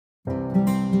Welcome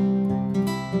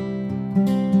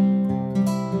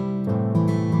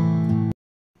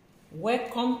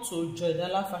to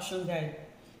Joydala Fashion Guide.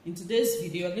 In today's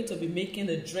video, we're going to be making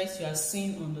the dress you are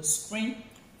seeing on the screen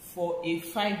for a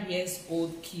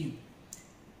 5-year-old kid.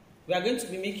 We are going to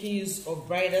be making use of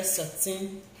bridal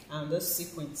satin and the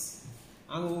sequins,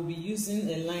 and we will be using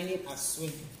a lining as well.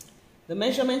 The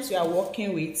measurements we are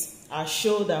working with are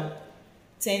shoulder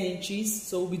 10 inches,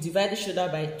 so we'll be dividing shoulder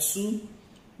by 2,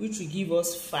 which will give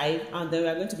us 5, and then we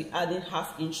are going to be adding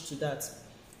 ½ inch to that.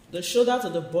 The shoulder to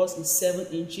the bust is 7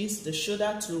 inches, the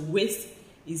shoulder to the waist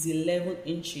is 11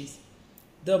 inches.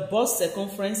 The bust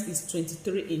circumference is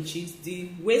 23 inches, the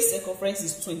waist circumference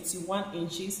is 21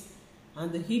 inches,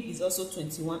 and the hip is also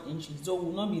 21 inches, so we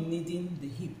will not be needing the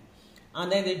hip.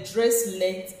 And then the dress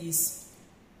length is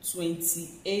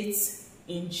 28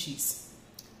 inches.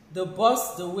 The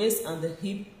bust, the waist, and the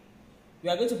hip, we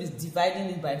are going to be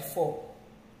dividing it by 4.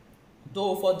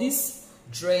 Though for this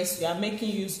dress, we are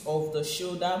making use of the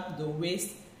shoulder, the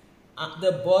waist,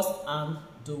 the bust, and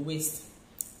the waist.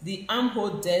 The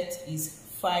armhole depth is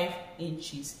 5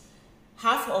 inches.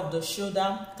 Half of the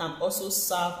shoulder can also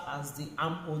serve as the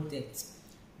armhole depth.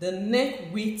 The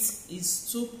neck width is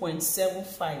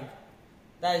 2.75,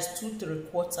 that is 2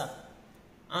 3/4,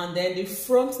 and then the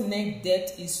front neck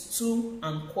depth is 2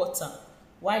 1/4,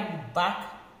 while the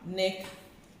back neck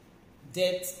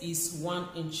depth is 1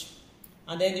 inch.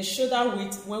 And then the shoulder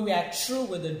width, when we are through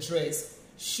with the dress,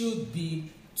 should be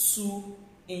 2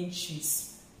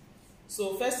 inches.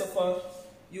 So first of all,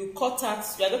 you are going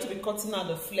to be cutting out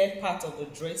the flare part of the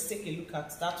dress. Take a look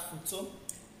at that photo.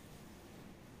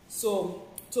 So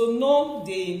to know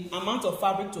the amount of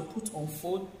fabric to put on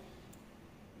fold,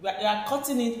 we are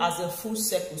cutting it as a full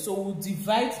circle. So we'll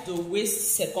divide the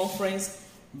waist circumference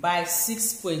by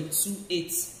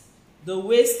 6.28. The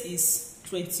waist is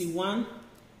 21,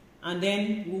 and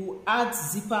then we'll add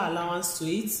zipper allowance to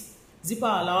it. Zipper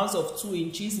allowance of 2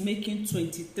 inches, making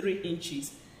 23 inches.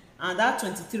 And that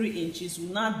 23 inches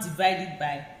will now divide it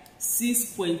by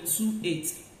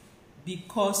 6.28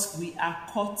 because we are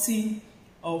cutting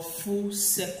a full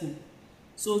circle.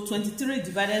 So 23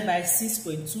 divided by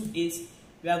 6.28,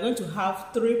 we are going to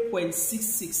have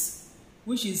 3.66,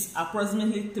 which is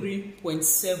approximately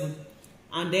 3.7.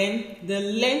 And then the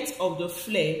length of the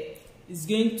flare is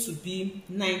going to be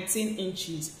 19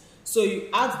 inches. So you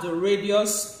add the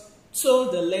radius to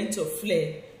the length of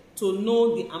flare to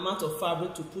know the amount of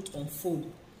fabric to put on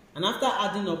fold. And after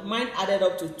adding up, mine added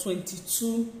up to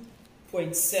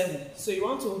 22.7. So you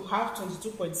want to have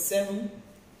 22.7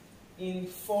 in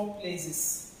 4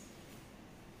 places.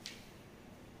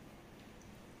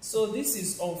 So this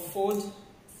is on fold.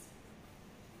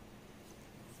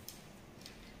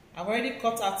 I've already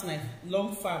cut out my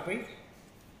long fabric.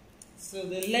 So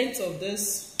the length of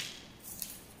this,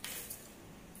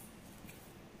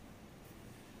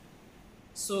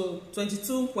 so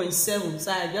 22.7,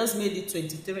 so I just made it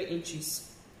 23 inches.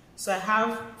 So I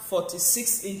have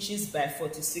 46 inches by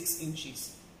 46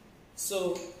 inches.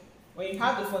 So when you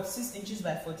have the 46 inches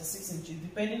by 46 inches,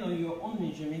 depending on your own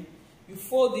measurement, you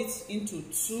fold it into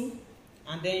 2,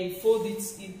 and then you fold it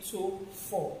into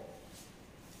 4,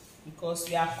 because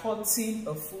we are cutting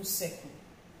a full circle.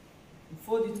 You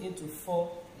fold it into 4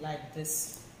 like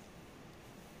this.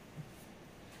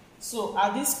 So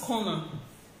at this corner,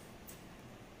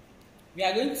 we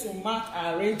are going to mark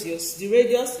our radius. The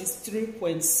radius is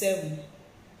 3.7.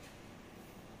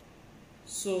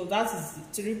 So that is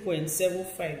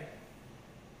 3.75.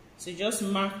 So just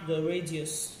mark the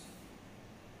radius.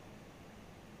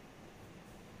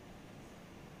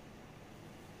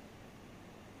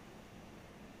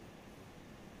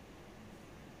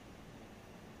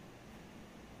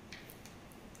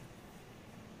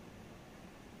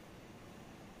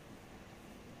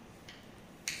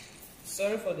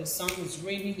 Sorry for the sound, it's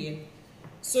raining here.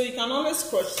 So you can always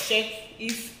cross check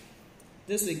if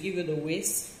this will give you the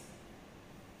waist.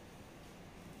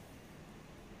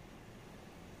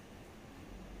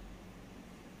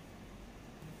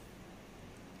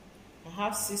 I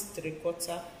have 6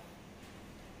 3/4.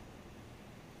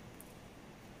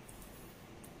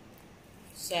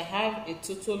 So I have a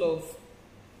total of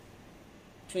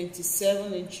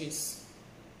 27 inches.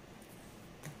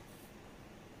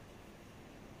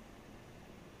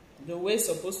 The waist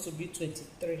is supposed to be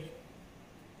 23.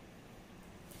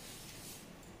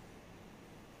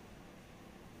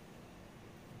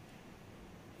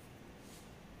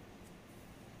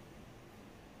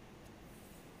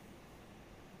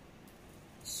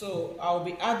 So I'll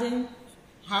be adding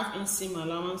 ½ inch seam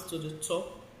allowance to the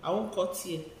top. I won't cut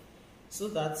here, so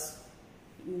that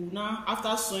we'll now,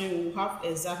 after sewing, we'll have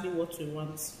exactly what we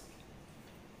want.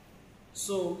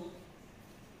 So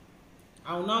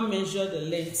I will now measure the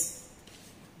length.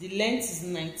 The length is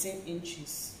 19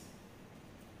 inches.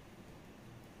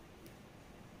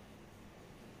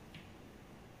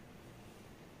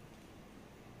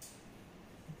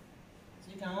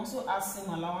 So you can also add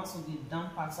seam allowance on the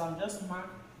down part. So I'll just mark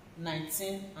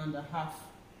 19 and a half.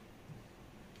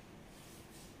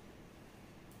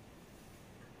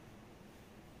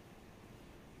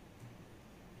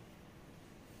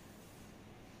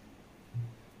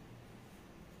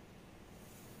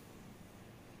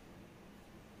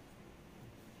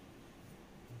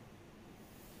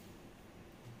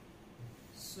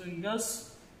 So you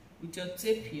just, with your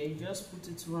tape here, you just put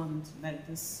it round like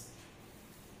this.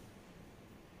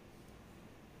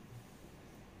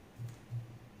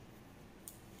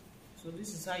 So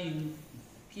this is how you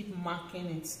keep marking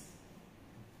it.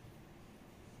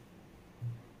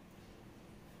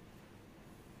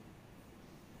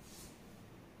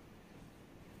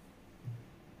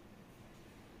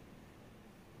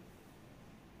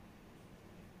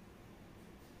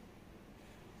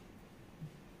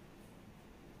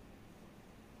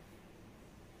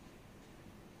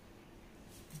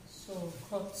 So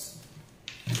cut.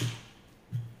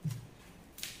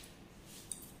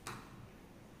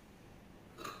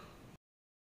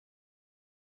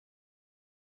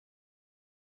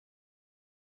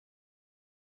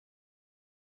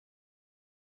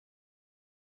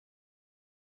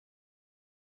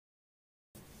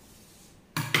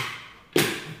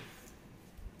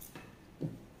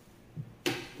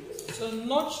 So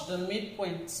notch the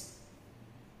midpoint.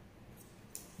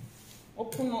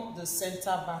 Open up the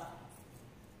center back,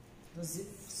 the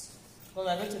zips, because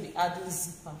we're going to be adding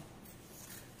zipper.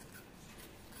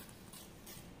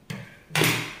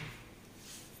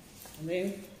 And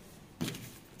then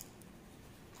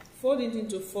fold it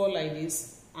into 4 like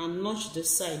this and notch the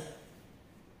side,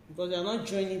 because we are not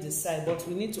joining the side, but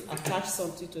we need to attach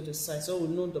something to the side so we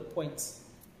know the point.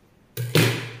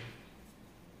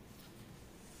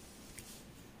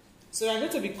 So we are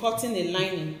going to be cutting a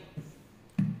lining.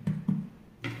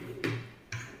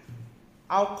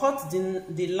 I'll cut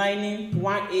the lining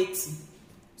 180.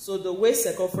 So the waist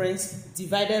circumference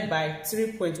divided by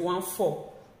 3.14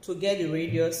 to get the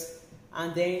radius,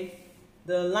 and then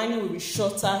the lining will be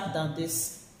shorter than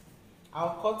this.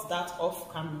 I'll cut that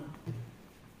off camera.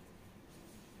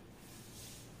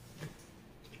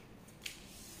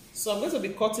 So I'm going to be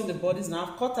cutting the bodies now.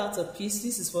 I've cut out a piece.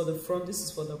 This is for the front, this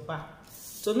is for the back.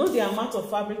 To know the amount of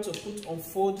fabric to put on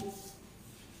fold,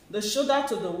 the shoulder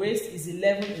to the waist is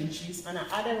 11 inches and I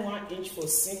added 1 inch for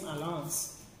seam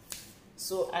allowance.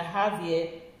 So I have here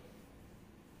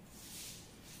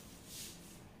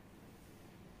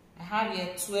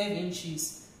 12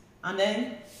 inches. And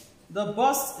then the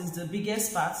bust is the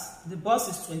biggest part. The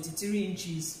bust is 23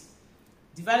 inches.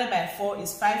 Divided by 4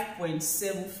 is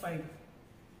 5.75,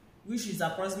 which is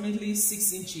approximately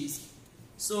 6 inches.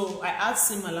 So I add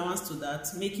seam allowance to that,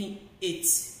 making 8.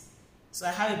 So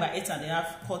I have about 8 and a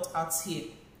half cut out here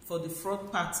for the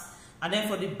front part. And then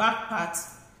for the back part,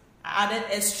 I added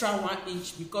extra 1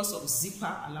 inch because of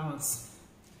zipper allowance.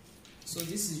 So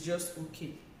this is just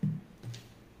okay.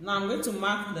 Now I'm going to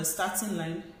mark the starting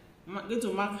line. I'm going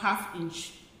to mark 1/2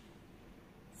 inch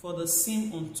for the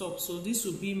seam on top. So this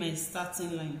will be my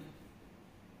starting line.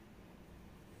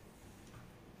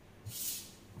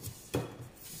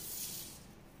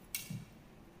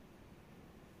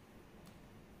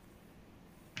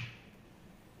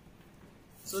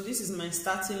 So this is my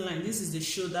starting line. This is the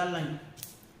shoulder line.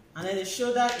 And then the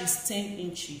shoulder is 10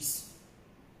 inches.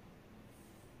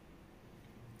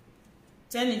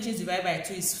 10 inches divided by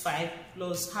 2 is 5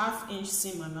 plus 1/2 inch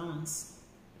seam allowance.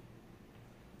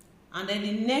 And then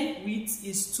the neck width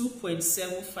is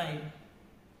 2.75.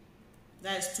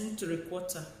 That is 2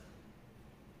 3/4.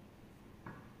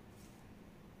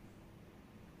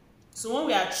 So when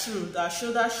we are through, the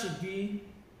shoulder should be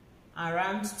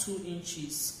around 2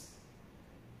 inches.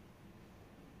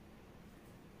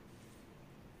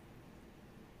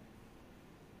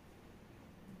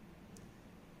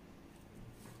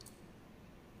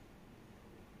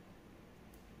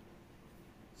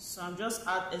 So I'm just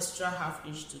add extra 1/2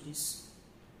 inch to this.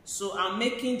 So I'm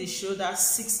making the shoulder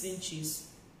 6 inches.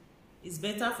 It's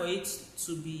better for it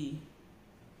to be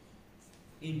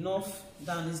enough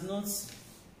than it's not.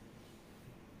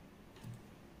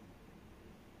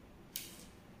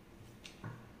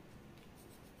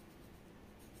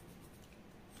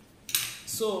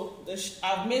 So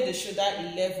I've made the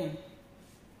shoulder 11.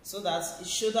 So that the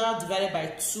shoulder divided by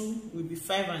 2 will be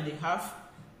 5.5.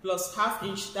 Plus 1/2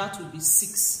 inch, that will be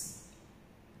 6.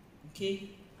 Okay,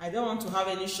 I don't want to have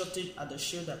any shortage at the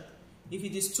shoulder. If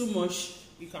it is too much,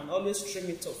 you can always trim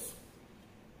it off.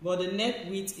 But the neck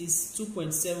width is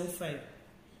 2.75,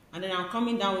 and then I'm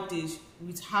coming down with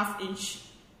 1/2 inch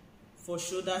for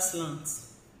shoulder slant.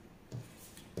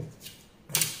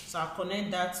 So I'll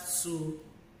connect that to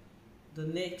the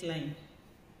neckline.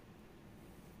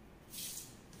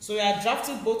 So we are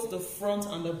drafting both the front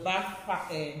and the back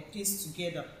piece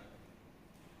together.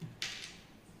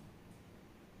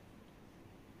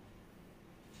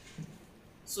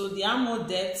 So the armhole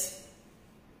depth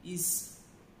is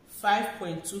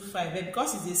 5.25, but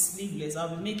because it's a sleeveless,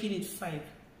 I'll be making it 5.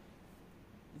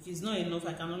 If it's not enough,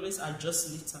 I can always adjust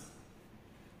later.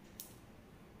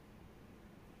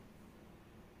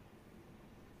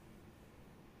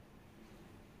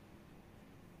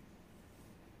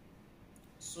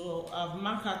 So I've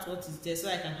marked out what is there so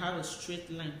I can have a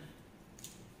straight line.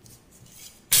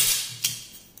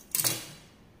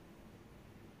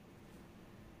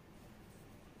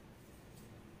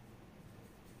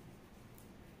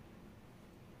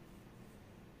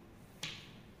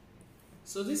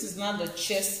 So this is now the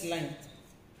chest line.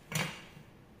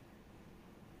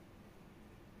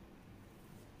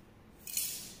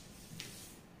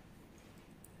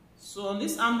 So on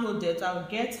this armhole depth, I'll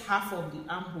get 1/2 of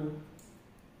the armhole.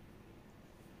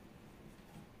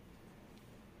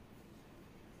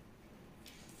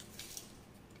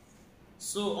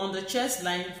 So on the chest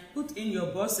line, put in your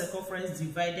bust circumference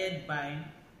divided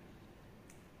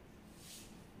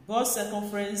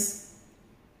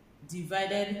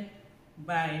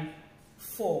by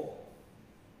 4.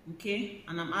 Okay,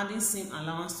 and I'm adding seam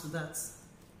allowance to that.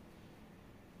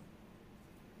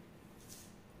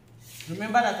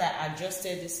 Remember that I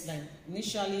adjusted this line.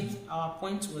 Initially, our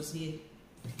point was here.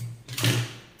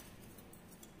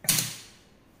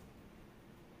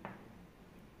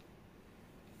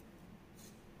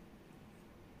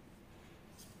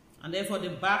 And then for the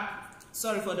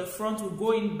for the front, we'll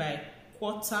go in by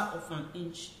 1/4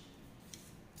 inch.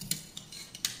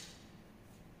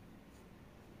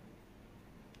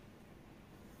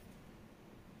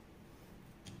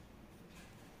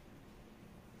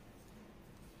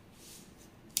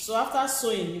 So after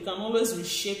sewing, you can always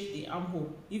reshape the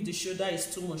armhole if the shoulder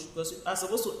is too much, because you are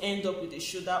supposed to end up with a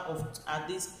shoulder of at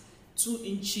least 2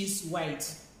 inches wide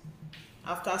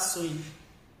after sewing.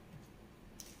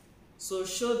 So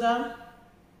shoulder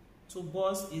to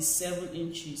bust is 7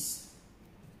 inches.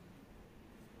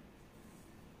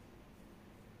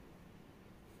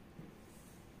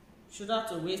 Shoulder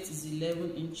to waist is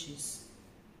 11 inches.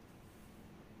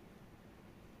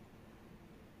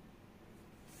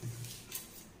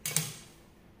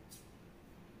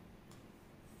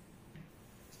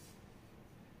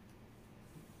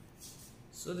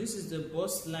 So this is the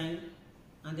bust line,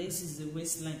 and this is the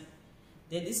waistline.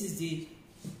 Then this is the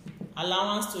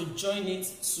allowance to join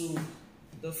it to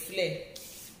the flare.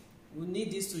 We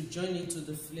need this to join it to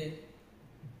the flare.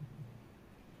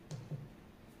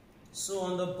 So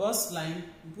on the bust line,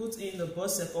 put in the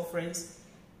bust circumference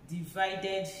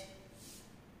divided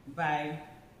by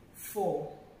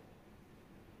 4.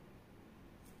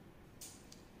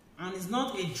 And it's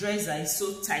not a dress that is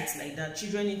so tight like that.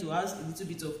 Children need to have a little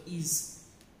bit of ease.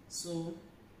 So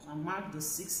I mark the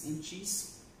 6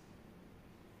 inches.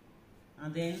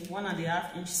 And then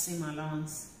 1.5 inch seam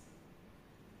allowance.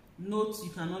 Note,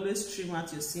 you can always trim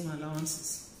out your seam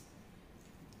allowances.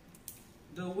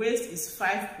 The waist is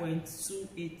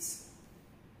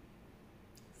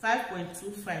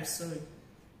 5.25, sorry.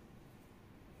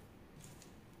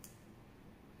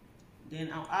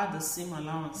 Then I'll add the seam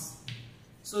allowance.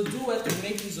 So do well to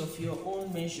make use of your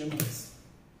own measurements.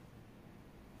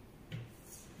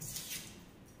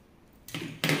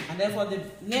 And then for the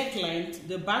neckline,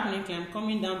 the back neckline, I'm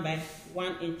coming down by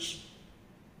 1 inch.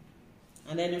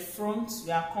 And then the front,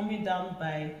 we are coming down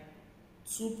by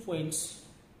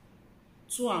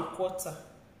 2.25.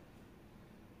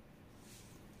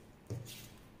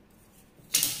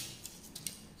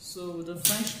 So with the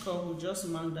French curve, we'll just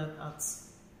mark that out.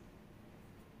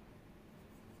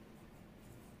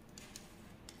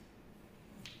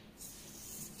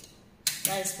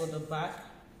 That is for the back.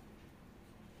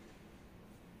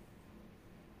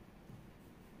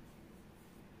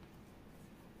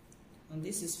 And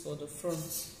this is for the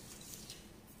front.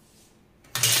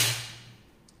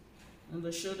 On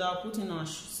the shoulder, I'll put in our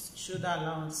shoulder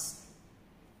allowance.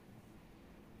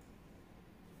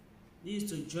 This is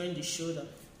to join the shoulder.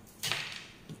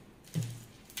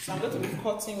 So I'm going to be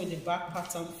cutting with the back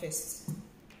pattern first.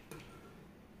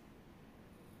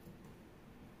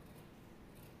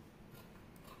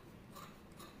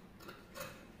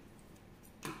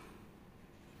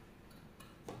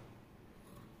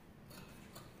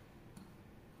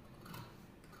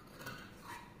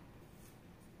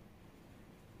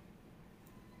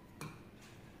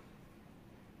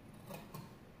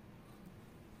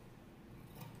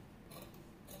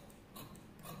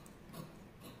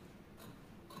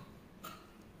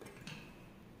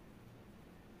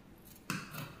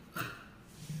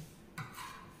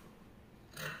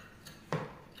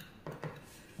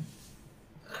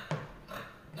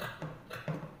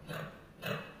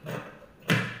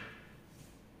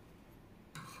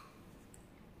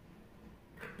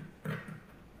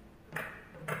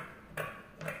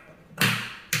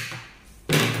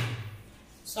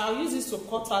 So I'll use this to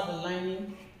cut out the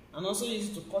lining and also use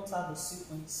it to cut out the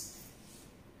sequins.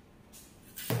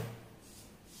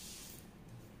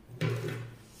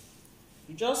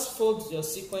 You just fold your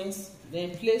sequins,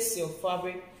 then place your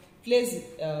fabric, place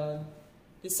the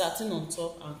satin on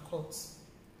top and cut.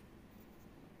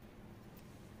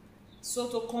 So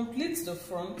to complete the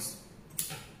front,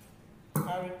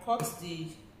 I will cut the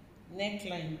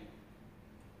neckline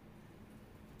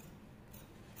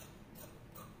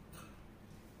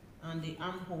and the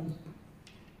armhole.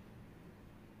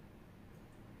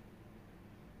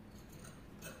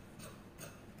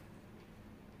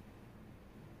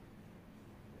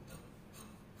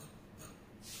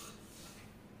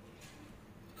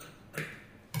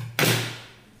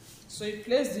 So you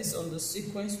place this on the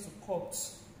sequence to cut.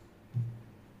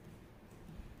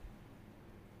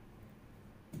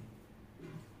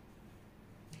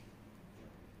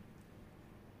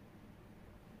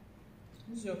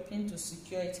 Use your pin to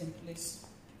secure it in place.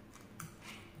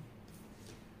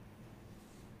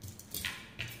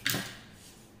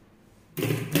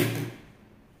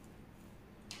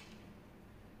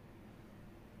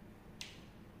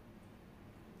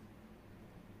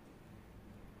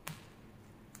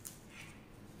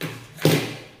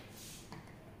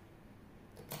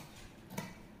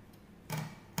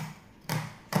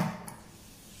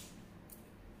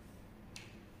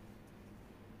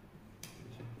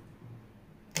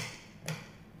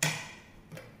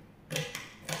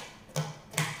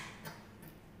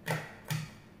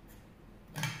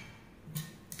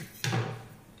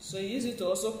 So you use it to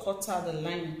also cut out the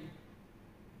lining.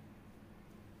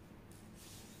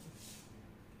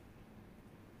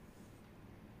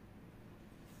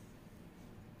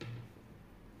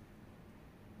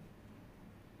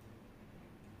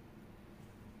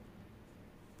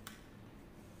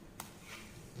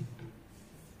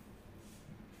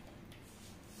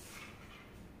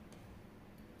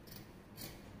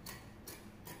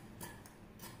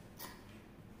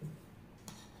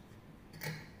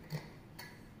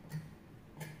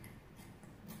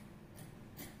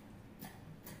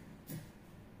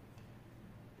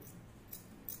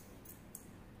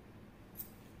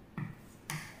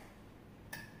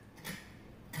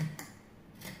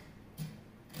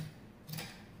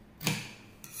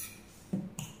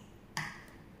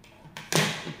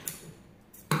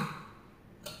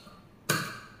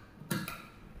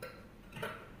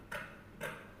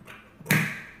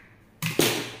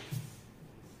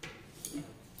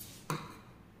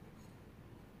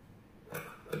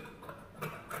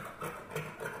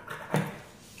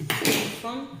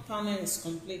 Front panel is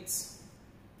complete.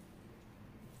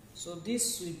 So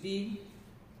this will be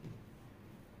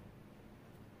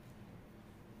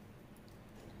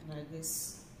like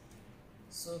this.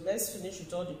 So let's finish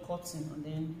with all the cutting and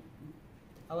then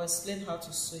I'll explain how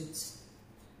to sew it.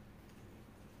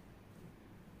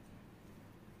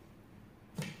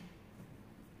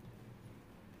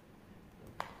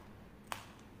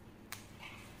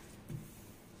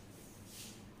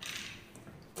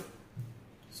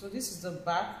 So this is the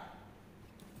back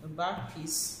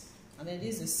piece, and then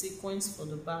this is the sequence for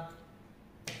the back.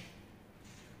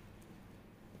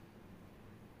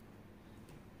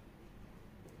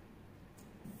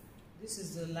 This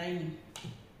is the lining.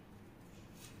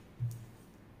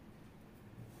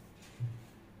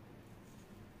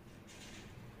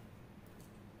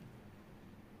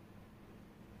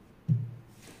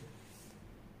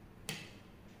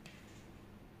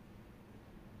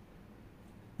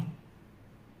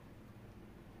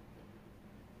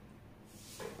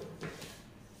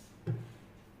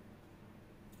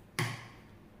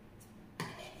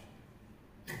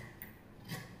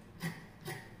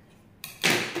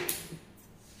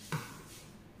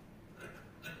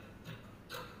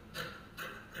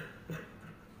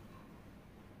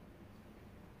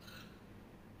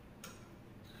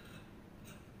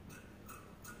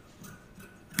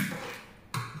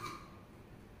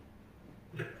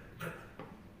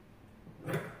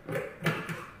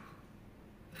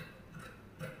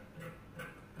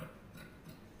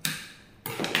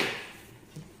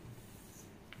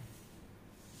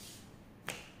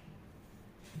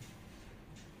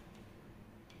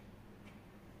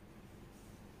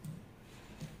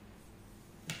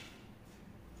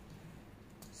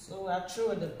 So we are through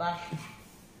with the back.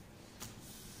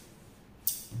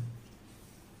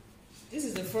 This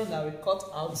is the front that we cut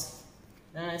out.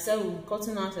 And I said we'll be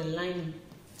cutting out a lining,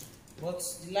 but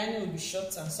the lining will be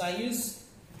shorter. So I use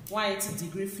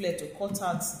 180-degree flare to cut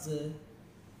out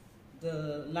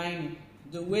the lining,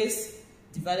 the waist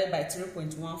divided by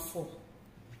 3.14.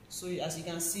 So as you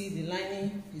can see, the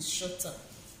lining is shorter.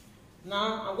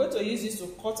 Now I'm going to use this to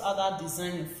cut out that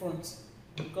design in front.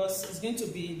 because it's going to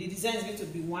be, the design is going to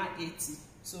be 180,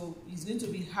 so it's going to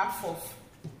be half of,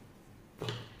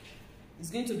 it's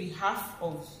going to be half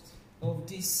of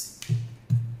this,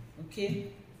 okay?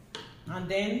 And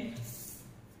then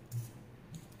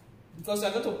because we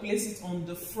are going to place it on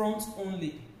the front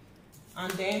only,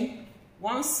 and then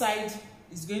one side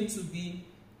is going to be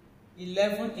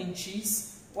 11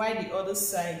 inches while the other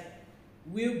side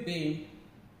will be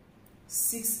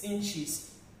 6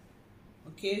 inches.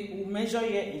 Okay, we'll measure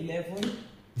here 11.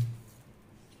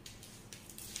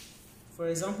 For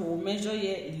example, we'll measure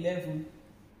here 11.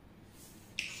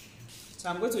 So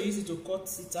I'm going to use it to cut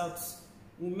it out.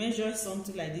 We'll measure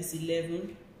something like this,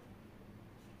 11.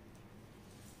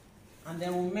 And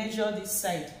then we'll measure this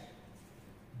side.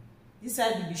 This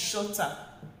side will be shorter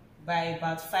by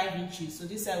about 5 inches. So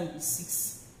this side will be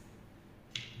 6.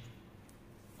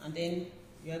 And then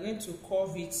we are going to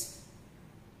curve it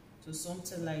to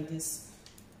something like this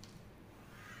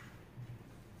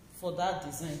for that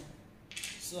design.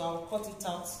 So I'll cut it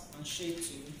out and show it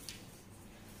to you.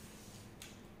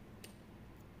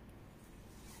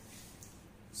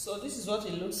 So this is what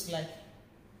it looks like.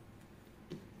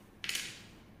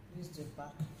 This is the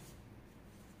back.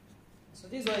 So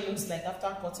this is what it looks like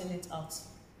after cutting it out.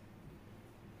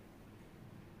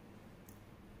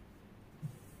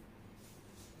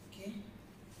 Okay.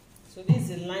 So this is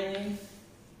the lining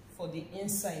for the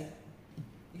inside.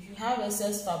 If you have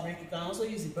excess fabric, you can also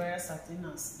use the barrier satin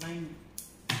as lining.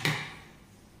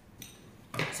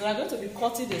 So I'm going to be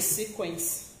cutting the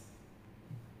sequence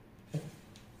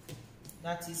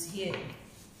that is here.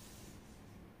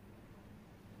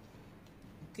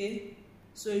 Okay,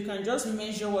 so you can just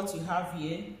measure what you have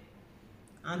here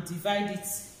and divide it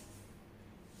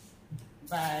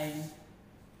by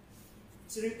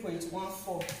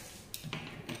 3.14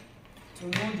 to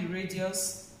know the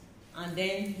radius, and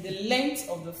then the length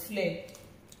of the flare.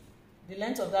 The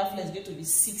length of that flare is going to be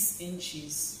 6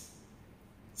 inches.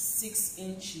 6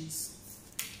 inches.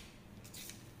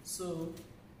 So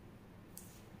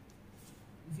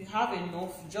if you have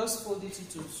enough, just fold it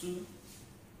into 2.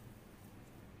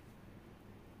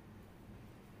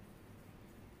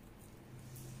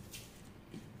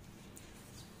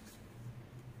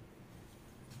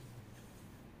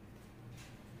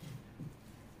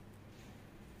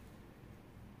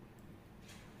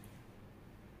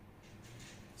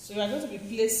 So we are going to be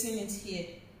placing it here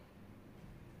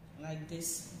like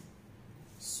this.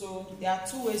 So there are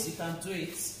 2 ways you can do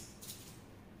it.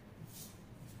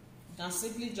 You can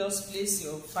simply just place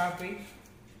your fabric,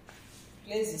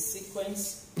 place the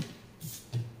sequence,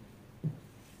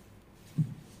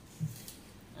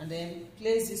 and then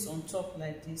place this on top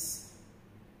like this.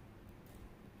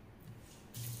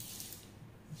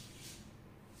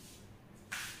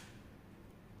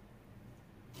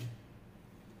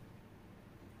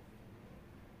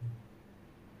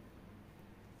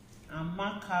 And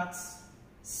mark out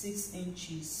 6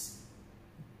 inches.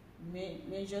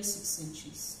 Measure 6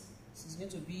 inches. So it's going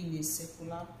to be in a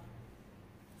circular,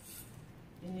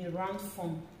 in a round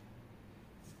form.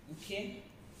 Okay?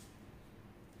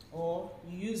 Or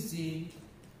you use the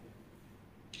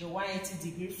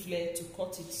 180-degree flare to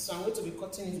cut it. So I'm going to be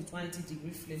cutting it with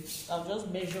 180-degree flare. I'll just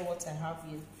measure what I have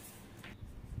here.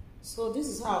 So this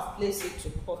is how I've placed it to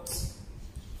cut,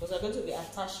 because I'm going to be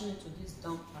attaching it to this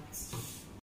down part.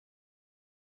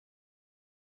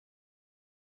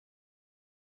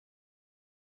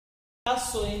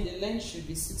 After sewing, the length should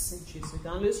be 6 inches. You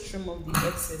can always trim off the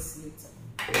excess later.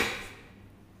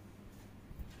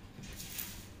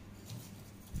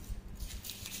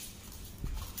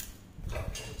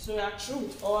 So we are through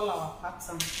with all our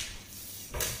patterns.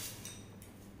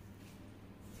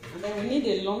 And then we need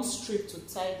a long strip to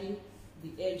tidy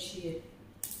the edge here.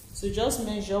 So just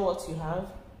measure what you have.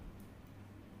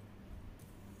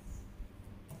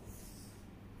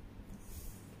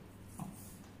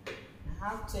 I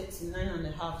have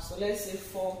 39.5, so let's say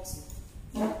 40.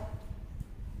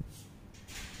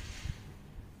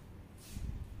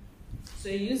 So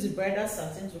you use the bridal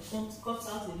satin to cut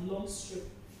out a long strip.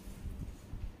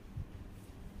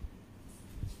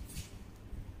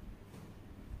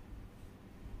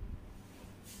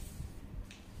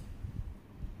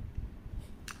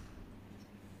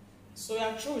 So we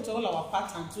are through with all our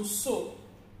pattern to sew.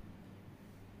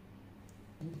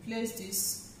 And place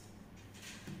this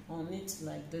on it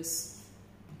like this.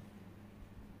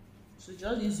 So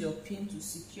just use your pin to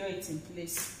secure it in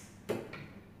place.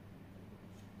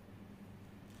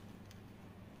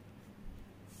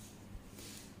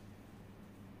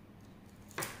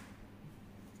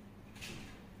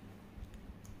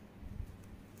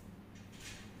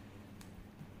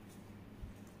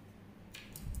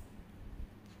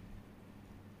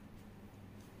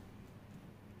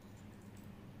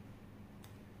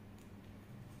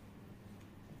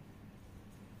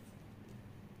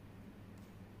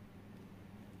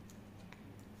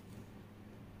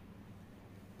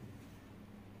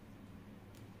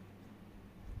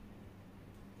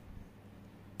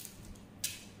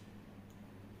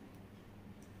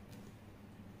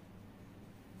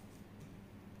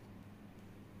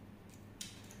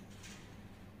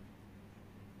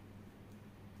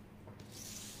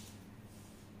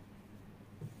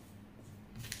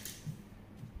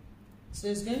 So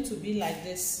it's going to be like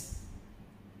this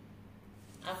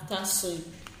after sewing.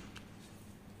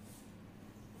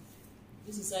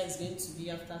 This is how it's going to be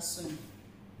after sewing.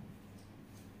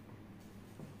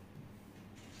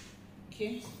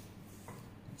 Okay,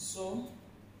 so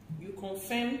you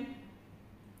confirm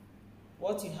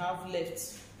what you have left.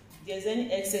 If there's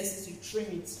any excesses, you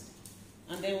trim it,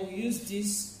 and then we'll use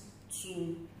this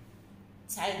to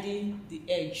tidy the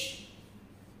edge.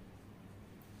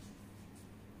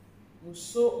 We'll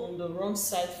sew on the wrong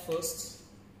side first,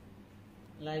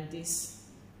 like this.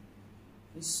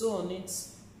 We sew on it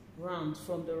round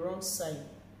from the wrong side.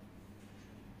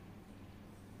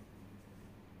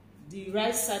 The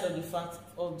right side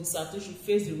of the satin should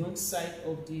face the wrong side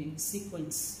of the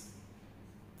sequence.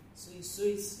 So you sew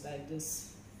it like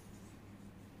this.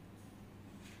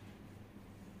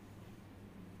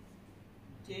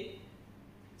 Okay.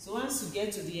 So once you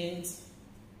get to the end,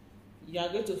 you are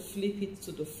going to flip it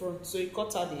to the front. So you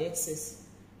cut out the excess,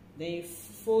 then you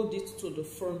fold it to the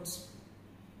front.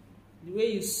 The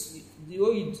way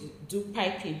you do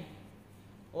piping,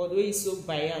 or the way you sew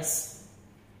bias.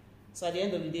 So at the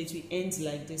end of the day, it will end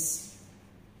like this.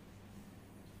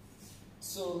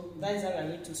 So that is how we are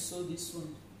going to sew this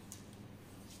one.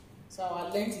 So our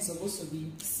length is supposed to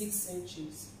be 6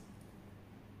 inches.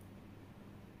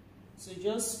 So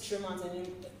just trim out any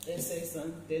excess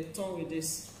and then turn with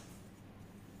this.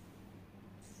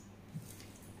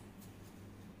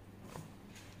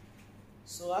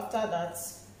 So after that,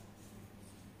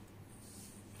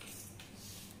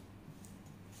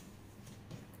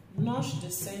 notch the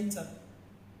center.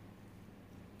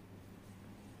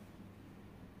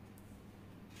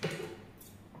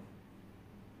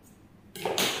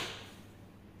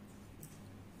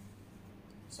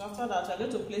 So after that, I'm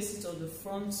going to place it on the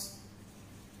front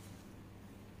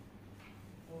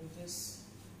of this.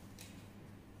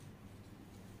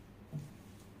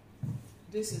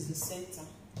 This is the center.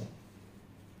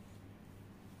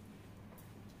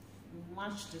 We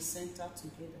match the center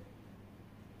together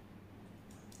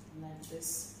like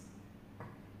this.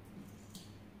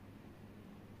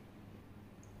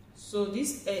 So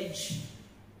this edge,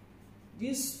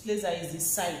 this place that is the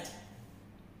side,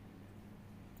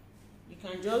 you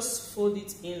can just fold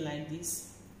it in like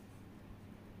this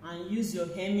and use your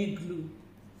hemi glue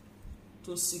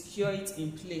to secure it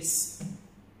in place.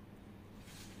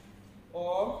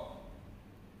 Or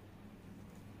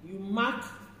you mark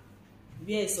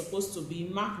where it's supposed to be,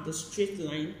 mark the straight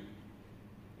line,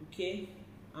 okay,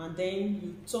 and then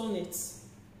you turn it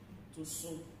to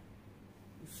sew.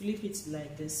 You flip it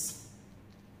like this,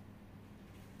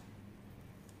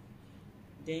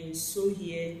 then you sew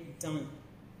here down,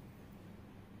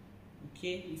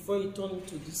 okay, before you turn it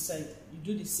to this side.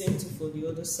 You do the same thing for the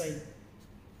other side,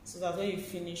 so that when you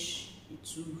finish,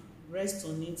 it will rest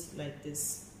on it like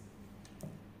this.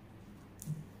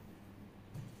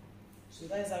 So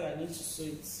that is how we are going to sew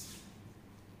it.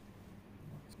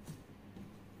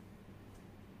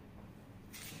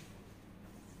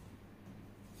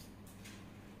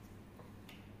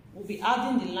 We'll be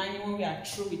adding the lining when we are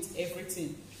through with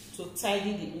everything to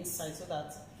tidy the inside, so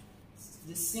that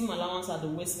the seam allowance at the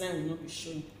waistline will not be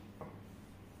showing.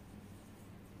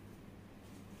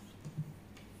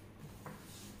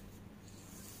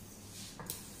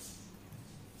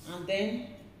 And then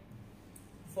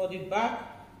for the back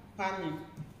panel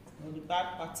or the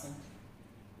back pattern,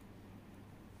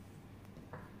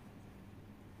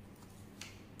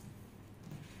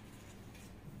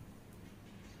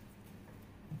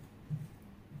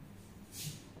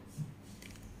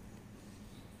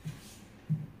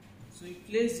 so you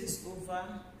place this over,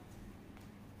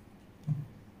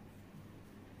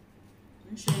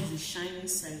 make sure it's the shiny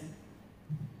side,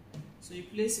 so you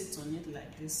place it on it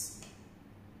like this.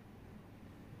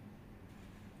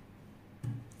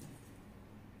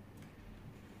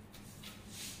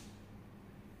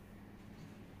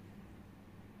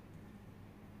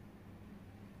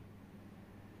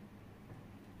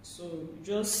 So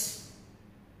just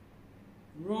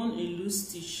run a loose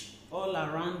stitch all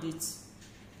around it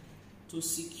to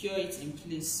secure it in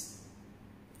place.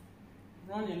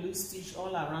 Run a loose stitch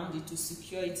all around it to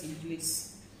secure it in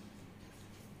place.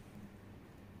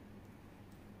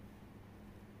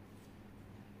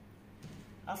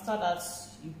 After that,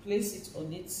 you place it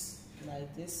on it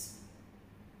like this.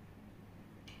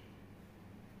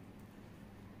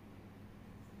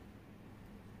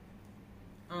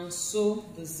 And sew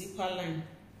the zipper line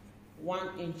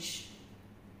 1 inch.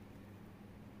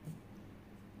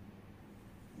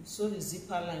 Sew the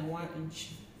zipper line 1 inch.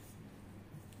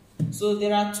 So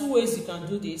there are 2 ways you can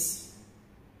do this.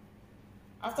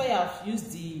 After you have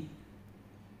used the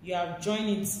you have joined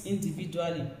it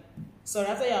individually. So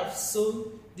after you have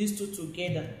sewed these two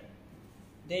together,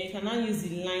 then you can now use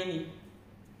the lining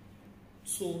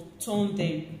to turn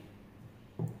them,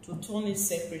 to turn it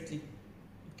separately.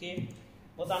 Okay,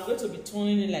 but I'm going to be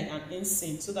turning it like an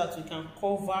inseam so that we can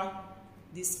cover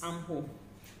this armhole.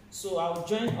 So I'll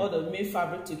join all the main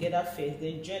fabric together first,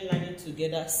 then join lining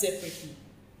together separately.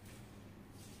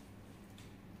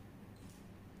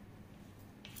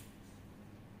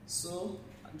 So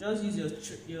just use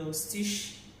your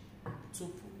stitch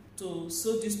to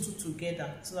sew these two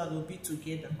together so that they'll be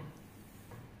together.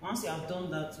 Once you have done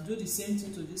that, do the same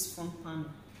thing to this front panel.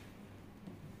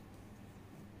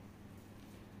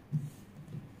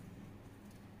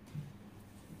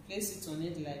 Place it on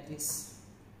it like this.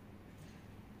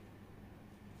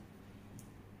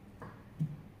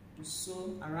 You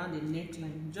sew around the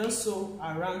neckline, just sew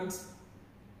around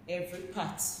every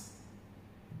part.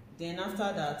 Then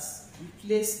after that, you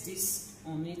place this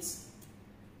on it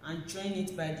and join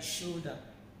it by the shoulder.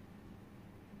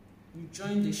 You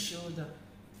join the shoulder.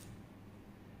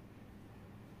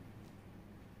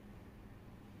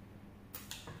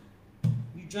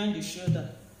 You join the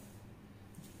shoulder.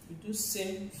 You do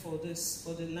same for this,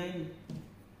 for the lining.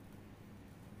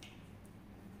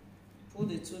 Pull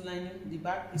the two lining, the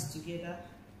back piece together,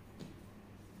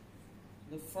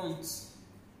 the front.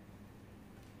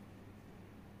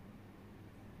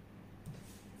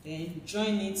 Then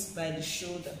join it by the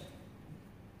shoulder.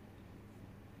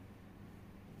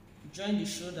 Join the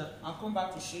shoulder. I'll come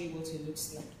back to show you what it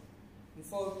looks like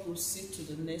before we proceed to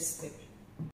the next step.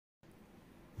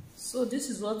 So this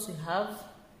is what we have.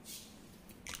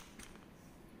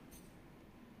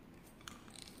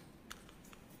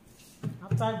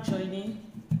 After joining,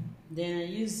 then I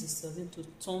use the satin to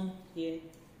turn here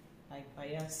like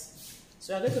bias.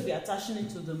 So I'm going to be attaching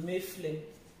it to the main flare.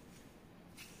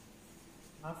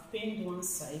 I've pinned one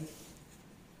side.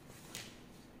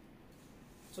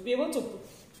 To be able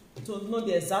to know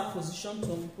the exact position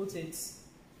to put it,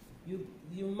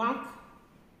 you mark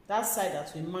that side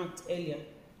that we marked earlier,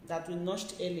 that we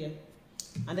notched earlier,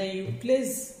 and then you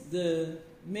place the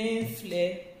main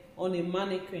flare on a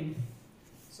mannequin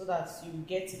so that you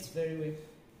get it very well.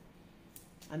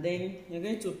 And then you're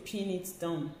going to pin it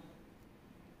down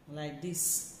like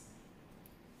this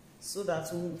so that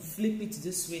we'll flip it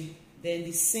this way. Then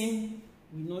the seam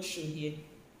will not show here.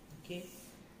 Okay,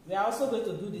 we are also going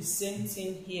to do the same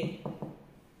thing here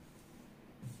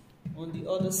on the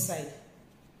other side.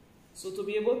 So to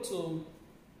be able to,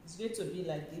 it's going to be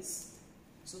like this.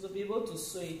 So to be able to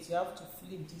sew it, you have to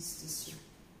flip this way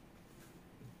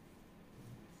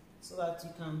so that you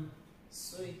can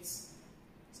sew it. So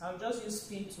I'll just use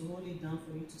pin to hold it down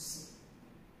for you to see.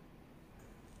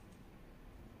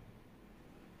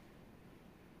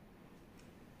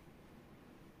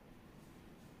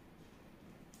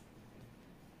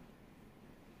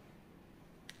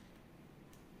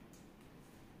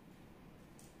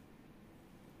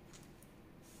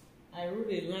 I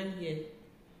wrote a line here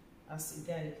as a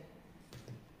guide.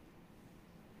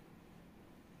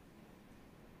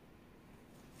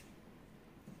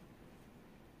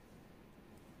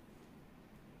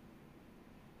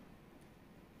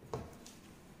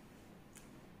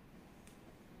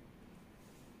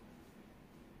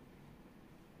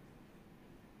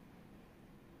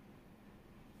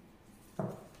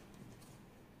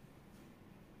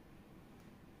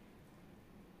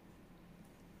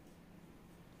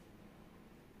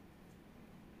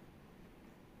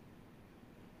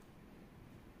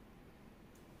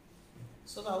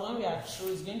 So that when we are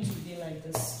through, it's going to be like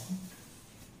this.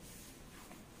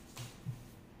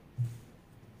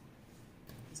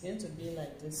 It's going to be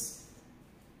like this.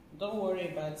 Don't worry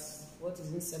about what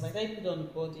is inside. By the time you put it on the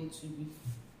body,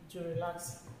 it will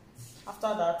relax. After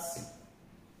that,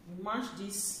 you match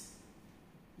this,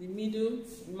 the middle,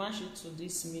 you match it to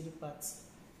this middle part.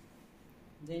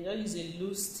 Then just use a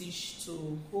loose stitch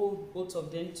to hold both of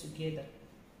them together.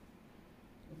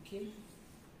 Okay.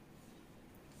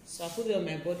 So I put it on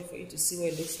my body for you to see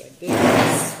what it looks like. This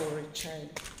is for a child.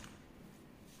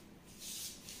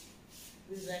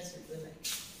 This is what it like.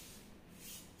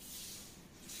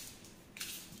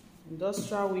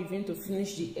 Industrial weaving to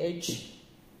finish the edge,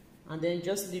 and then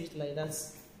just leave it like that.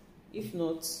 If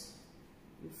not,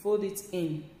 you fold it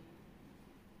in.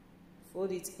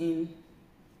 Fold it in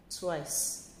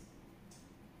twice.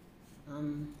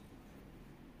 And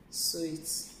sew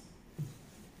it.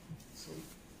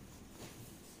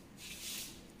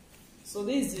 So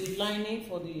this is the lining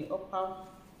for the upper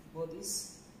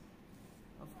bodies.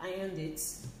 I've ironed it.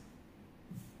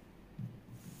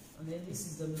 And then this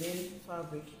is the main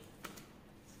fabric.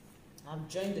 I've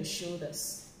joined the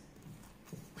shoulders.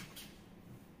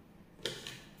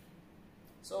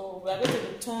 So we are going to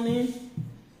be turning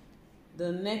the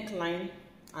neckline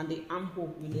and the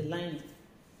armhole with the lining.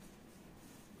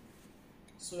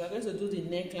 So we are going to do the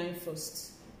neckline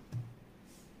first.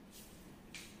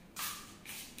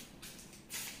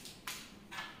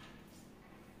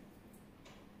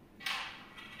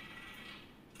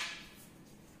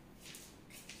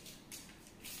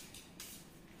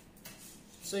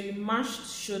 So you match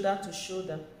shoulder to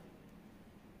shoulder.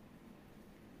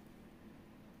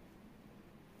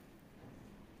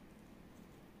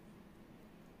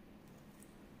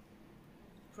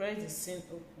 Press the seam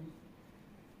open.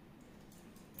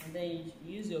 And then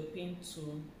you use your pin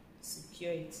to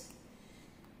secure it.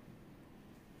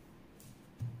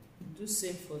 Do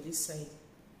same for this side.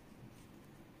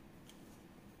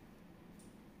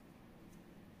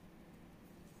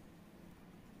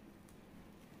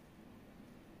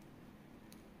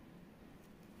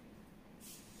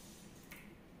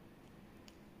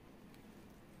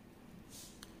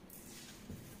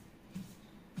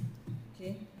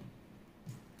 Okay.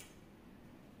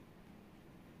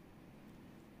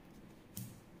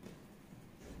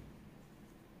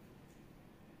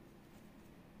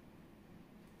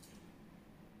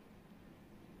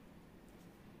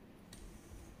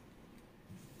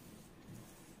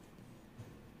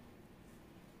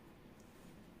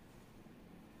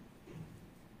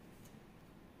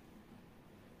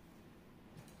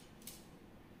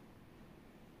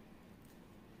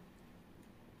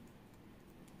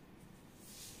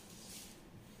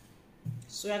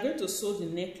 So you are going to sew the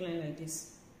neckline like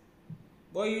this,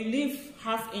 but you leave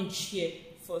 ½ inch here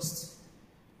first,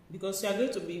 because you are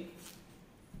going to be,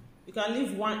 you can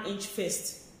leave 1 inch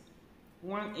first,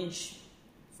 1 inch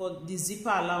for the zipper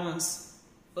allowance,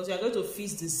 because you are going to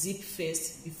fix the zip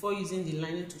first before using the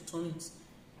lining to turn it.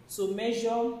 So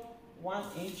measure 1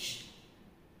 inch.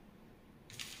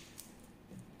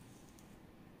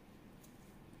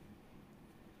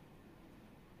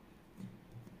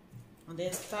 And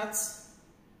then start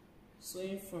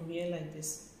sewing from here like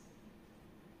this.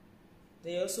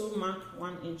 They also mark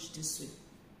 1 inch this way.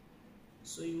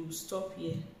 So you stop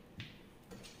here.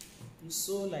 You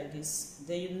sew like this.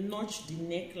 Then you notch the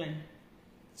neckline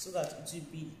so that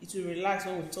it will relax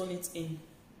when we turn it in.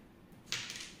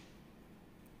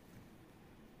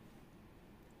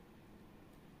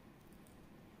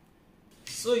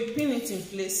 So you pin it in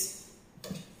place.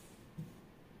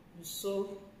 You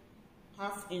sew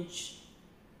 ½ inch.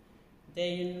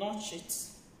 Then you notch it.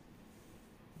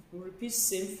 You repeat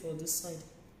same for this side.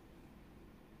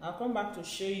 I'll come back to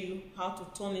show you how to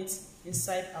turn it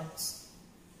inside out.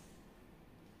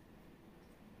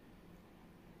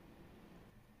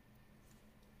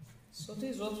 So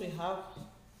this is what we have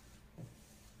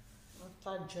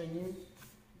after joining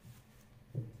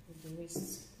with the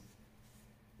waist.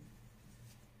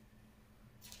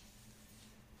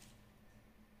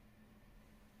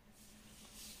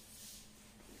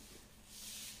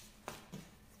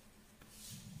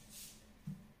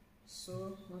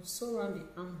 So I've sewn around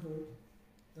the armhole,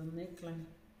 the neckline.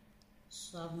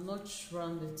 So I've notched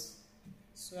around it.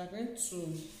 So I'm going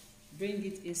to bring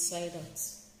it inside out.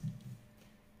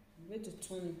 I'm going to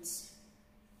turn it.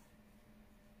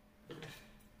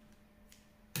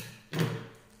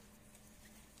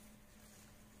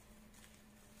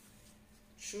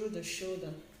 Through the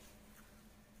shoulder.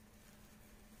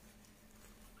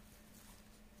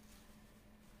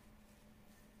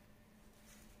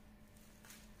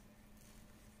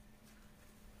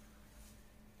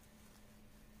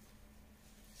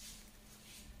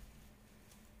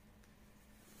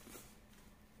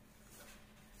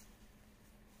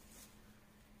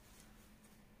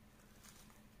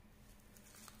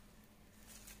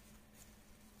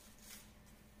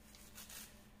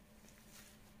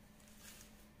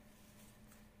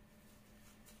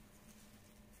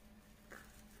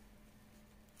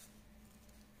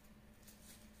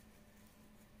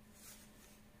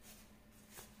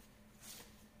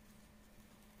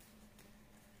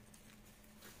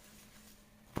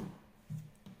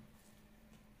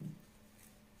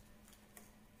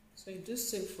 So you do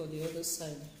same for the other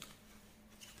side.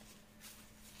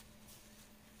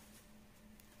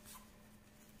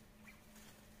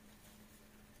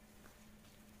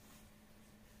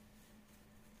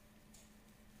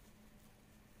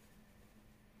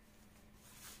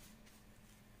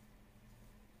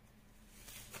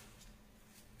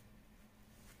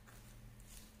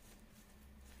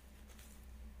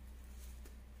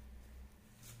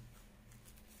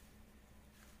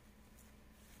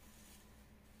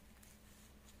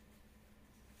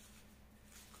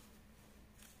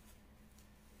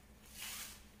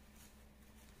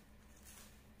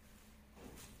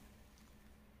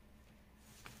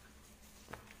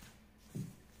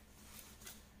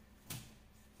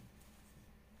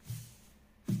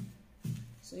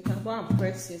 So you can go and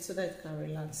press it so that it can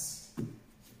relax.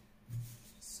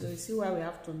 So you see why we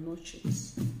have to notch it.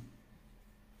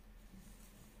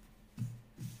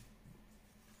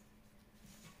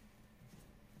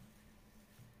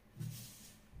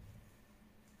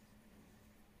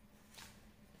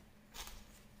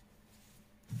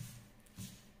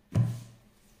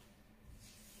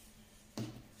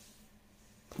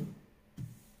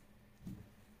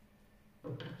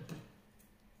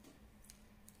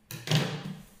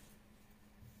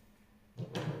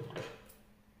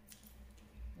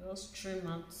 Just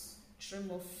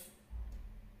trim off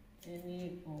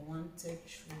any unwanted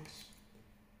shreds.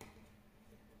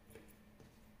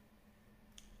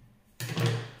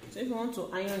 So if you want to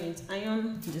iron it,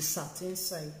 iron the satin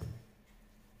side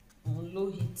on low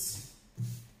heat.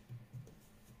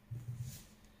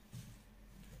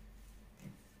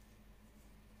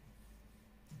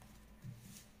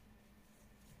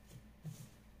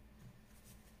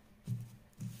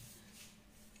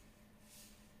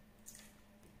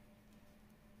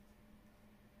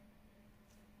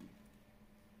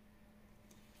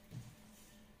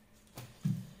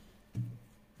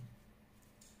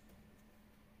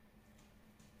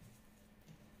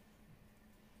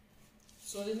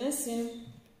 So the next thing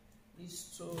is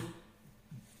to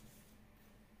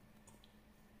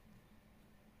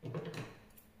we're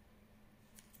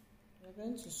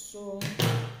going to sew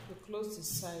to close the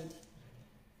side.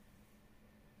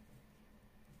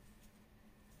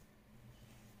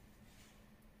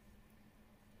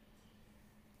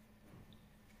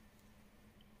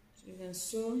 So you can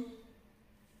sew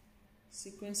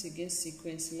sequence against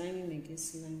sequence, lining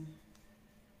against lining,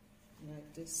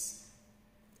 like this.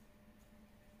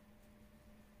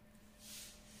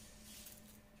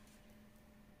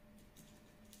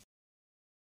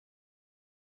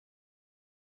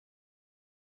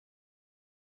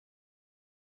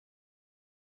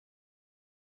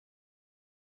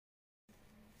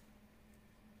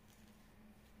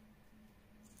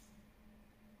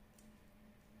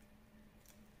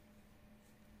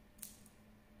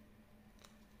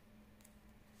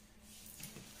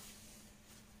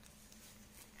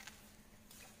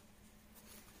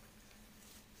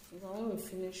 Now when we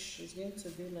finish, it's going to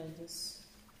be like this.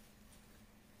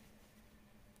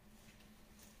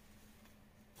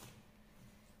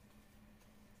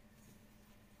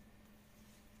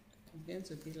 It's going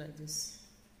to be like this.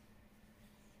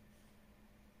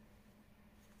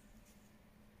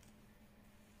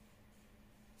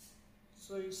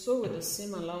 So you sew with the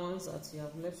same allowance that you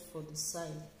have left for the side.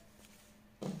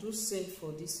 Do same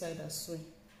for this side as well.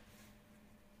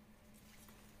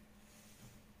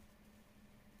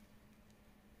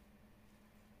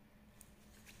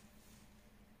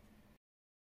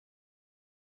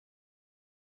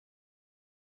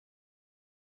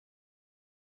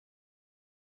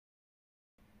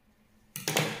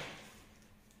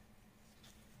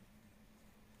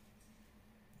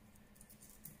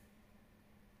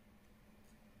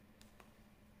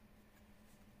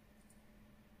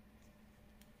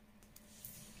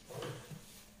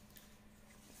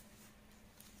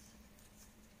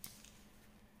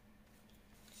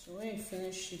 So when you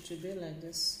finish, it will be like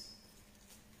this.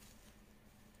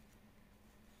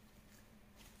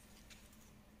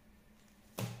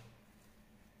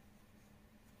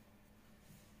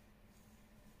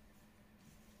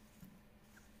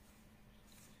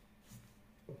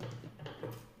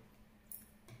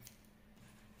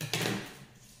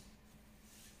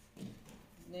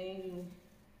 Then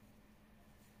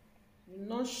you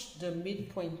notch the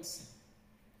midpoint.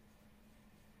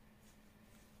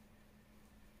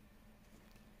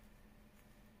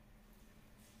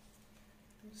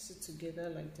 Sit together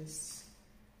like this.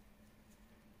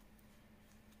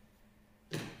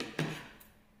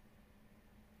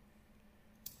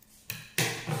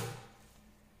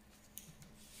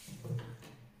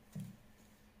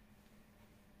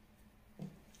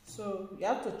 So you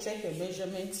have to check your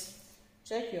measurements,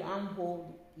 check your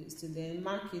armhole, then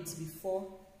mark it before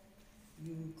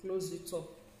you close it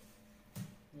up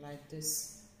like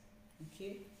this.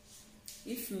 Okay,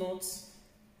 if not,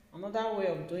 another way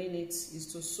of doing it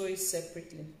is to sew it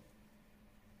separately.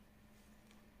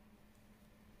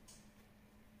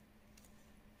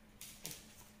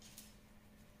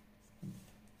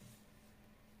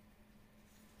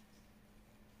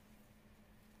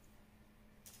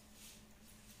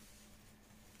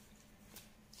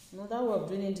 Another way of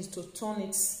doing it is to turn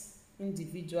it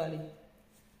individually.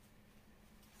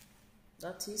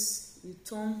 That is, you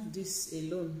turn this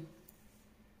alone.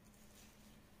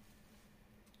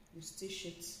 You stitch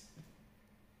it.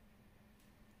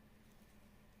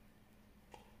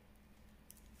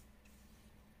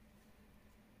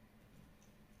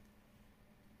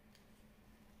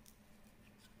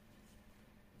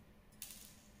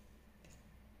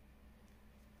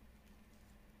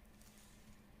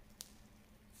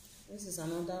 This is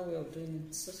another way of doing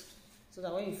it, so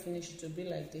that when you finish it will be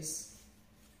like this,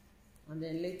 and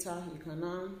then later you can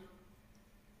now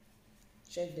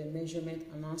check the measurement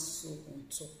and now sew on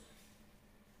top.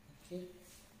 Okay,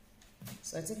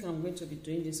 so I think I'm going to be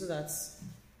doing this so that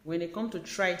when they come to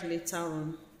try it later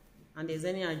on and there's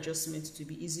any adjustment, it will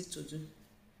be easy to do.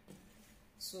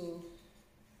 So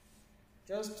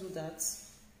just do that.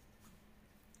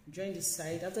 Join the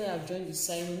side. After you have joined the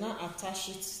side, you now attach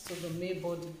it to the main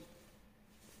body.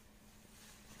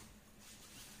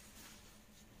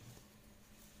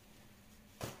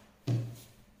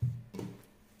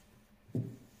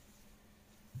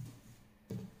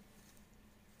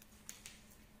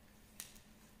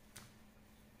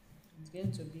 It's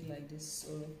going to be like this.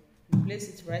 So you place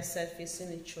it right side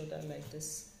facing each other like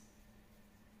this.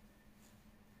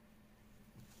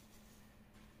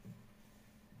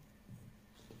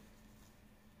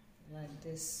 Like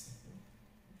this.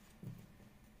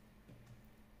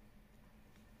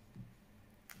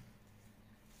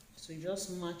 So you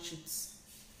just match it.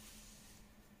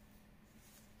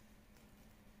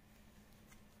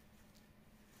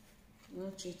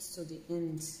 Match it to the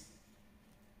end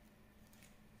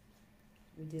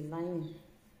with the lining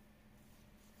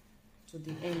to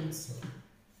the end.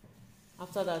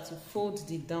 After that, you fold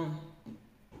it down.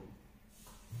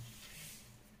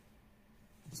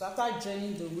 So after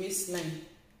joining the waistline,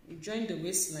 you join the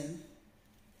waistline.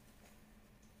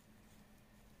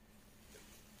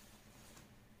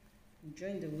 You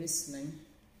join the waistline.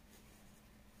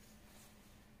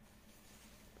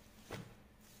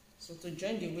 So to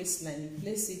join the waistline, you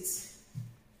place it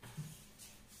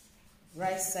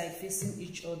right side facing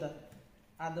each other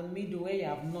at the middle where you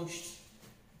have notched.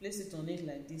 Place it on it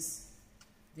like this.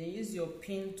 Then use your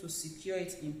pin to secure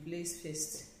it in place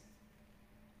first.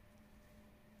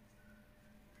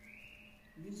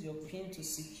 Use your pin to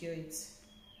secure it.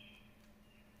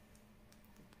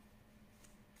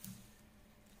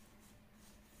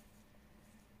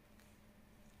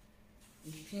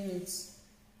 You pin it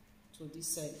to this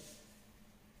side.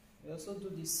 You also do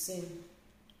the same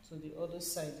to the other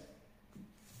side.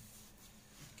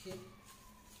 Okay?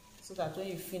 So that when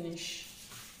you finish,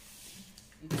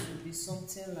 it will be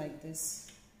something like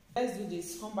this. Let's do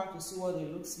this. Come back to see what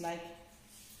it looks like.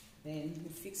 Then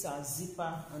we fix our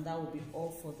zipper, and that will be all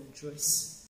for the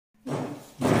dress.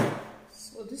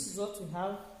 So this is what we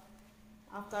have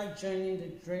after joining the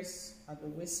dress at the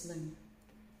waistline.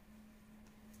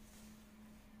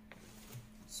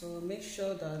 So make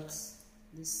sure that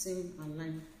the seam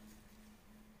align.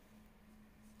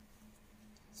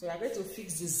 So we are going to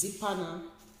fix the zipper now,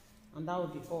 and that will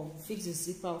be all. Fix the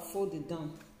zipper, fold it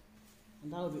down,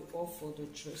 and that will be all for the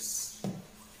dress.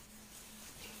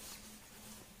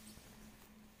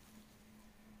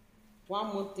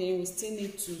 One more thing, we still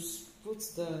need to put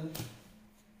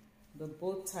the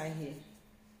bow tie here.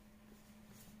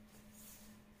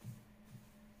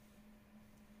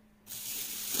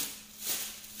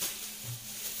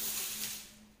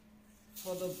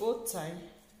 For the bow tie,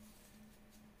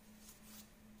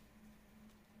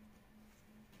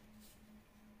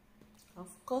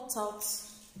 I've cut out,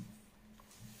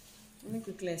 let me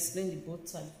quickly explain the bow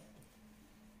tie.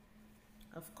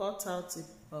 I've cut out it,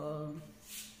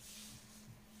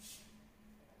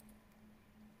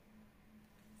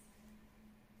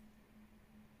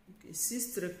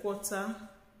 6 3/4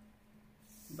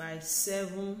 by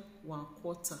 7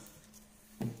 1/4,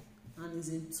 and it's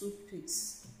in 2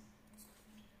 pieces.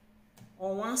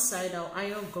 On one side, I'll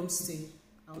iron gum stay.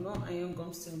 I'll not iron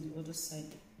gum stay on the other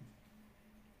side.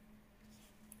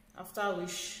 After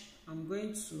which, I'm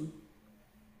going to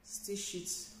stitch it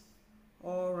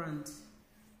all around.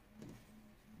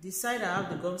 The side I have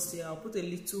the gum stay, I'll put a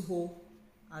little hole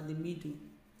at the middle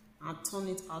and turn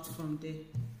it out from there.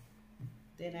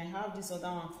 Then I have this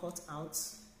other one cut out,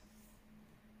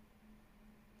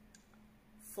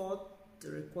 4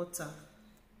 3/4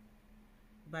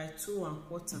 by 2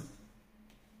 1/4.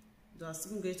 So I'm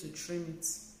still going to trim it.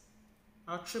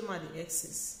 I'll trim out the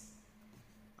excess.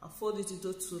 I'll fold it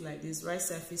into 2 like this, right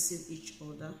side facing each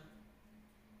other.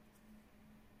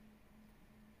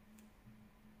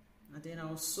 And then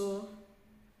I'll sew,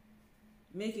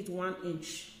 make it 1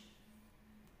 inch.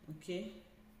 Okay?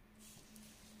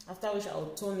 After which I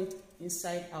will turn it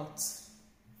inside out.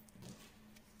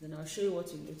 Then I'll show you what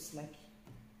it looks like.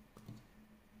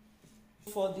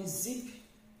 For the zip,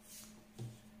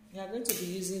 we are going to be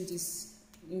using this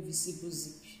invisible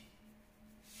zip.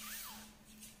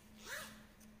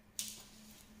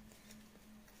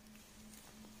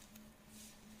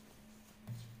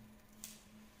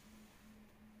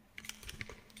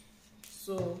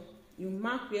 So you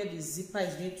mark where the zipper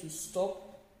is going to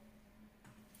stop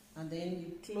and then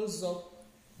you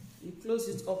close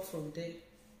it up from there.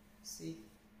 See,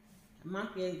 I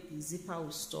mark where the zipper will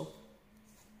stop,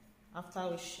 after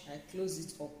which I close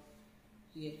it up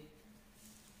here.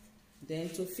 Then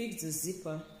to fix the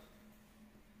zipper,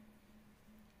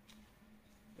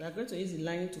 we are going to use the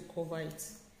lining to cover it,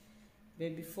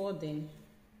 but before then,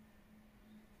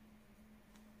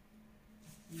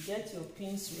 you get your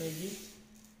pins ready.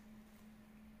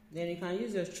 Then you can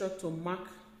use your chalk to mark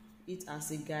it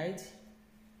as a guide.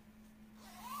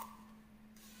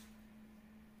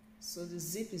 So the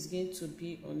zip is going to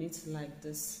be on it like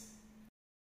this.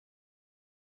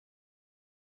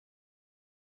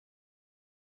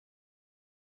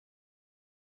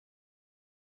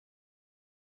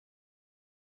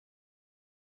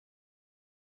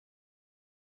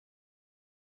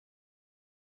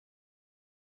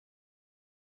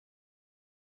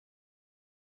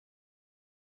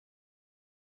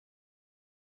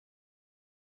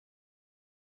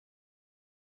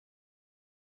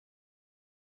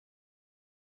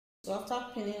 So after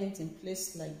pinning it in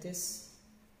place like this,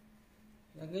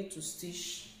 you are going to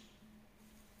stitch.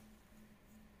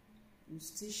 You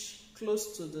stitch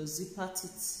close to the zipper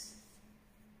teeth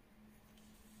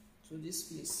to this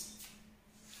place.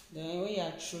 Then when you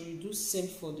are through, you do same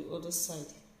for the other side.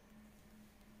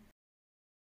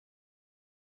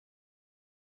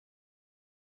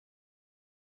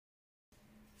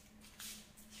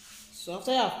 So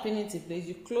after you have pinned it in place,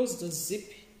 you close the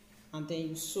zip and then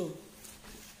you sew.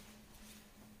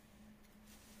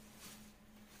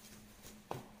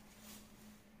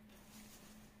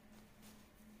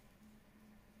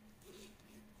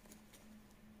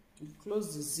 You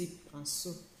close the zip and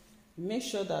sew. Make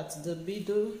sure that the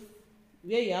middle,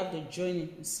 where you have the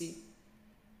joining, you see,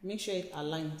 make sure it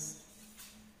aligns.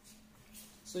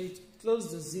 So you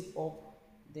close the zip up,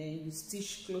 then you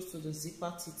stitch close to the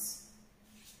zipper teeth.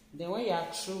 Then when you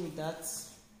are through with that,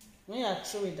 you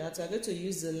are going to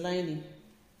use the lining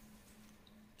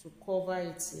to cover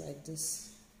it like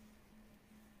this.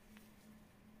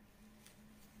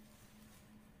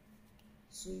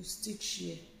 So you stitch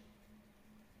here,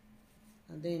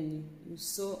 and then you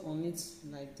sew on it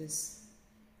like this.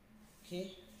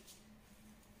 Okay,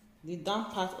 the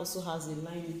down part also has a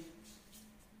lining.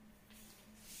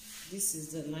 This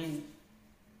is the lining.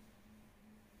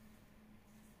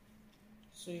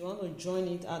 So you want to join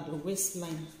it at the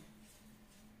waistline.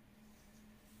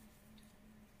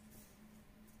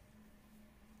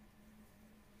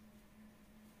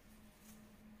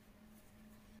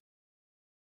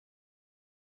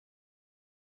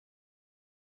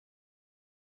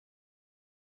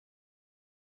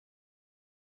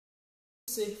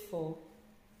 Same for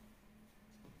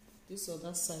this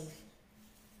other side.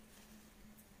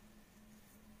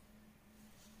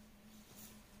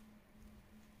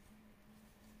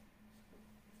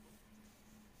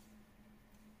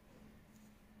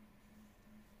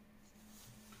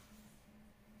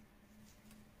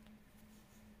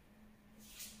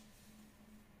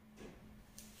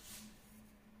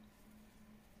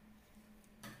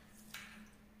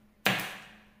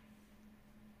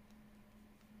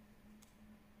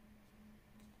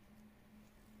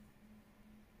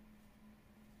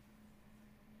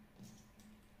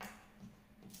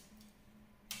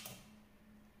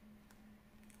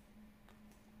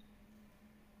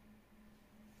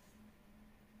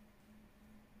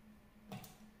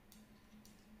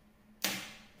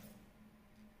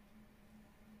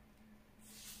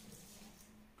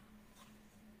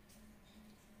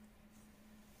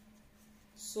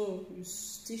 So you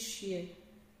stitch here,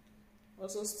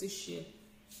 also stitch here,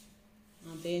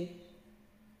 and then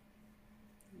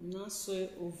now sew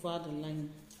over the line.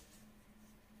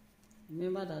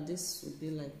 Remember that this will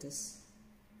be like this.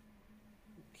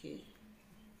 Okay,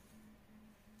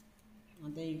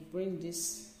 and then you bring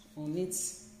this on it,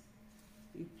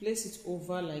 you place it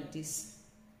over like this.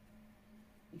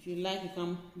 If you like, you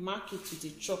can mark it with a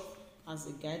chalk as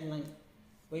a guideline,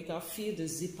 but you can feel the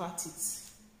zipper teeth.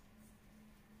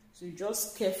 So you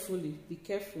just carefully, be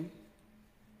careful.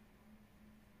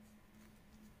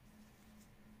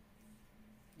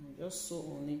 And just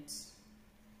sew on it.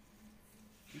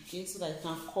 Okay, so that you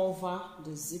can cover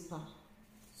the zipper.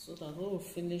 So that when we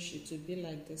finish, it will be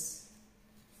like this.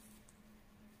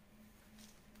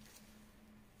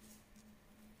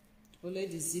 Only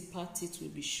the zipper teeth will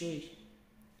be showing.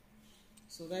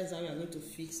 So that's how we are going to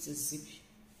fix the zip.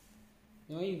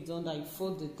 Then when you've done that, you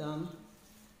fold it down.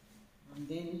 And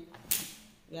then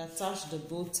we attach the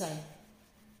bow tie,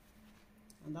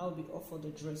 and that will be all for the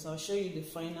dress. I'll show you the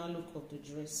final look of the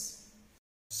dress.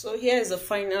 So here is the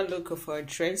final look of our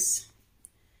dress.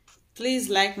 Please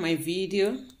like my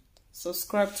video,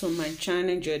 Subscribe to my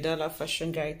channel Joydala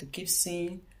Fashion Guide to keep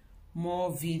seeing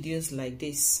more videos like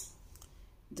this.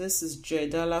 This is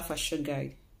Joydala Fashion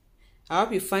Guide. I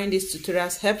hope you find these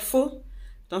tutorials helpful.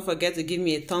 Don't forget to give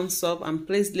me a thumbs up and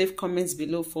please leave comments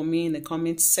below for me in the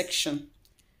comment section.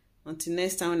 Until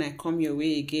next time when I come your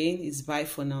way again, it's bye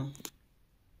for now.